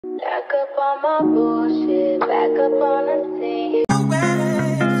Back up on my bullshit, back up on the scene.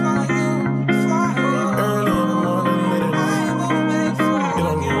 Early in the morning, late at night. It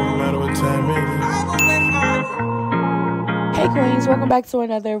don't even matter what time it is. Hey queens, welcome back to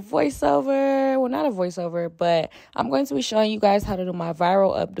another voiceover. Well, not a voiceover, but I'm going to be showing you guys how to do my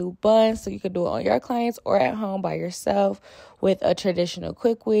viral updo bun so you can do it on your clients or at home by yourself with a traditional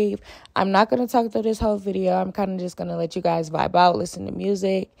quick weave. I'm not going to talk through this whole video. I'm kind of just going to let you guys vibe out, listen to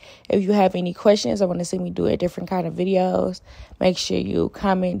music. If you have any questions or want to see me do a different kind of videos, make sure you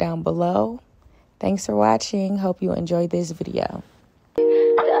comment down below. Thanks for watching. Hope you enjoyed this video.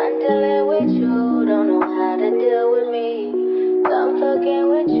 Done dealing with you, don't know how to deal with me. Done fucking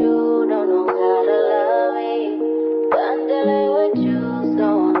with you, don't know how to love me. Done dealing with you, so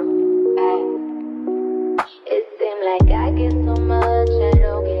it seemed like I get so much, I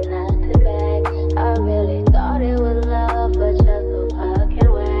don't get nothing back. I really thought it was love, but you're so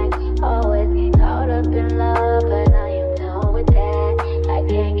fucking whack. Always get caught up in love, but now you're done with that. I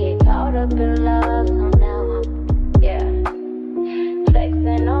can't get caught up in love, so now I'm,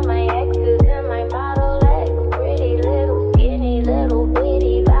 flexing on my exes and my Model X. Pretty little, skinny, little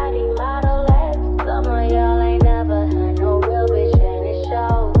bitty body Model X. Some of y'all ain't never had no real bitch and it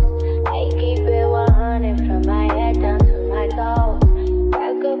shows. I keep it 100 from my head down to my toes.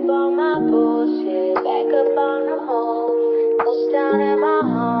 Back up on my bullshit, back up on the move. Touchdown in my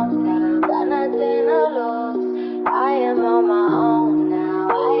hometown, got nothing to lose. I am on my own now,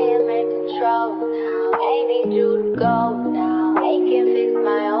 I am in control now. I need you to go now, I can fix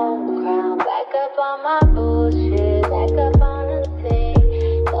my own crown. Back up on my bullshit, back up on the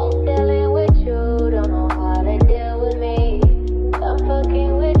scene. Don't dealing with you, don't know how to deal with me. I'm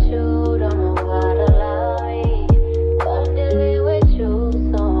fucking with you, don't know how to love me. I'm dealing with you,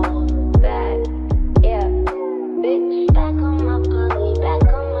 so I'm back, bitch. Back on my bully, back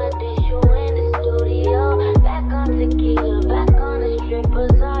on my dish, you in the studio. Back on tequila, back on the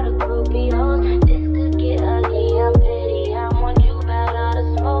strippers, all the groupie hoes. This could get ugly, I'm petty, I want you bad out of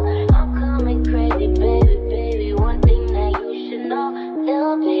smoke. I'm coming crazy, baby, one thing that you should know.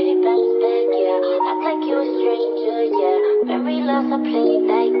 Little baby, bounce back, act like you a stranger, Memory loss, I play it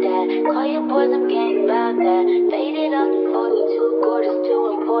like that. Call your boys, I'm getting about that. Faded up to 42 quarters, too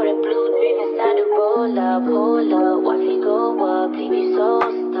important. Blue dream inside the roll up, hold up. Watch me go up, leave you so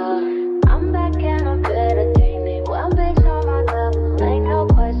stuck. I'm back and I'm better, take me one bitch on my level. Ain't no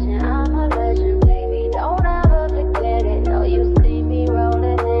question, I'm a legend, baby. Don't ever forget it. Know you see me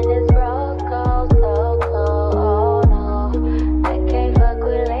rolling in this rose gold, so cold. Oh no, I can't fuck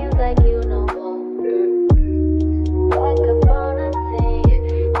with lanes like you no more. Back up on the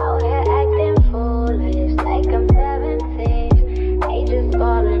scene, out here acting foolish like I'm 17. I just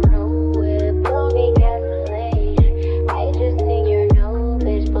bought a new whip, blow me gasoline. I just seen your new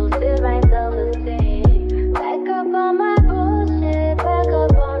bitch, boosted my self-esteem. Back up on my bullshit, back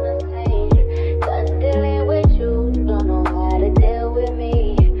up on the scene. Done dealing with you, don't know how to deal with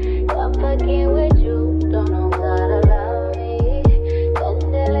me. Done fucking with you, don't know how to love me. Done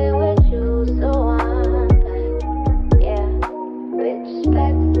dealing with you, so I'm back, bitch.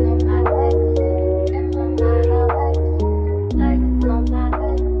 Flex on my legs, and my Model X. Flex on my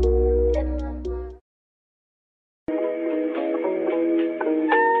legs, and my Model X.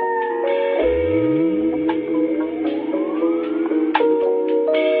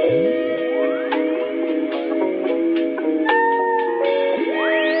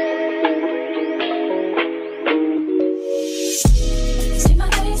 See, my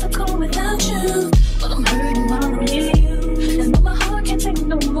days are cold without you, but I'm hurting while I'm near you. And though my heart can't take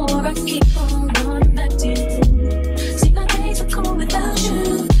no more, I keep on running back to you. See, my days are cold without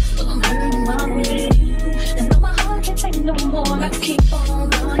you, but I'm hurting while I'm near you. And though my heart can't take no more, I keep on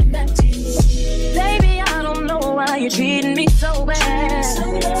running back to you. Baby, I don't know why you're treating me so bad.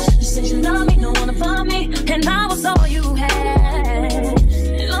 You said you love me, don't wanna find me, and I was all you had.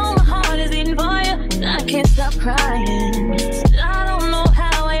 And all my heart is beating for you, and I can't stop crying. I don't know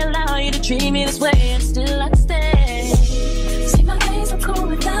how I allow you to treat me this way, and still I stay. See, my days are cold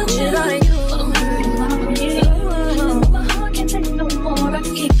without you, but I'm hurting while I'm near you. And my heart can't take no more, I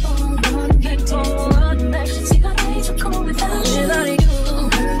keep on running back to you. See, my days are cold without you, but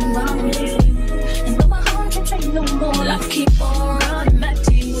I'm hurting while I'm near you. And though my heart can't take no more, I keep on running back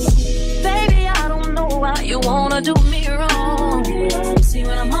to you. Baby, I don't know why you wanna do me wrong. See,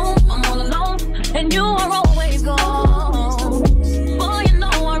 when I'm home, I'm all alone, and you are always gone. Boy, you know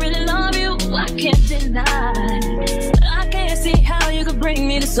I really love you, I can't deny. I can't see how you could bring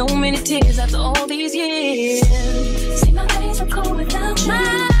me to so many tears after all these years. See, my days are cold without you.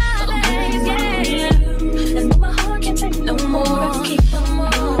 My days, And though my heart can't take no more, I keep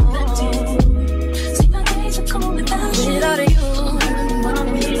on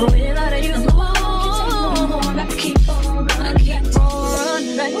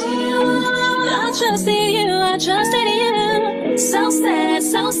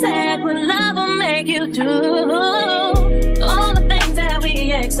so sad what love will make you do. All the things that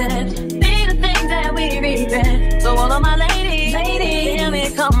we accept, be the things that we regret. So all of my ladies, hear me,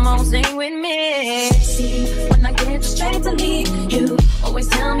 come on, sing with me. See, when I get straight to leave, you always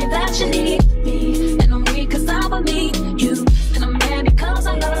tell me that you need me, and I'm weak 'cause I believe you, and I'm mad because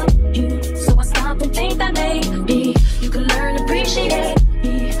I love you. So I stop and think that maybe you can learn to appreciate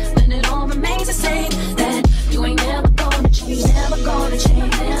me when it all remains the same. That you ain't never gonna change, never gonna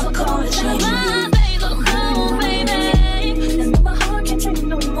change, never gonna change. My baby, oh baby, and my heart can't take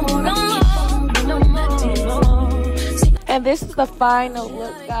no more, no more. And this is the final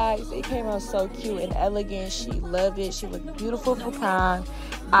look, guys. It came out so cute and elegant. She loved it. She looked beautiful for prom.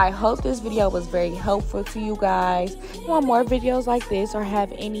 I hope this video was very helpful to you guys. If you want more videos like this or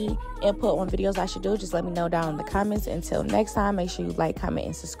have any input on videos I should do, just let me know down in the comments. Until next time, make sure you like, comment,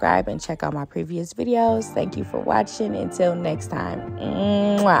 and subscribe, and check out my previous videos. Thank you for watching. Until next time.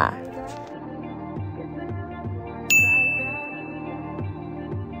 Mwah.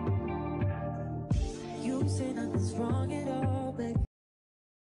 You say nothing's wrong at all.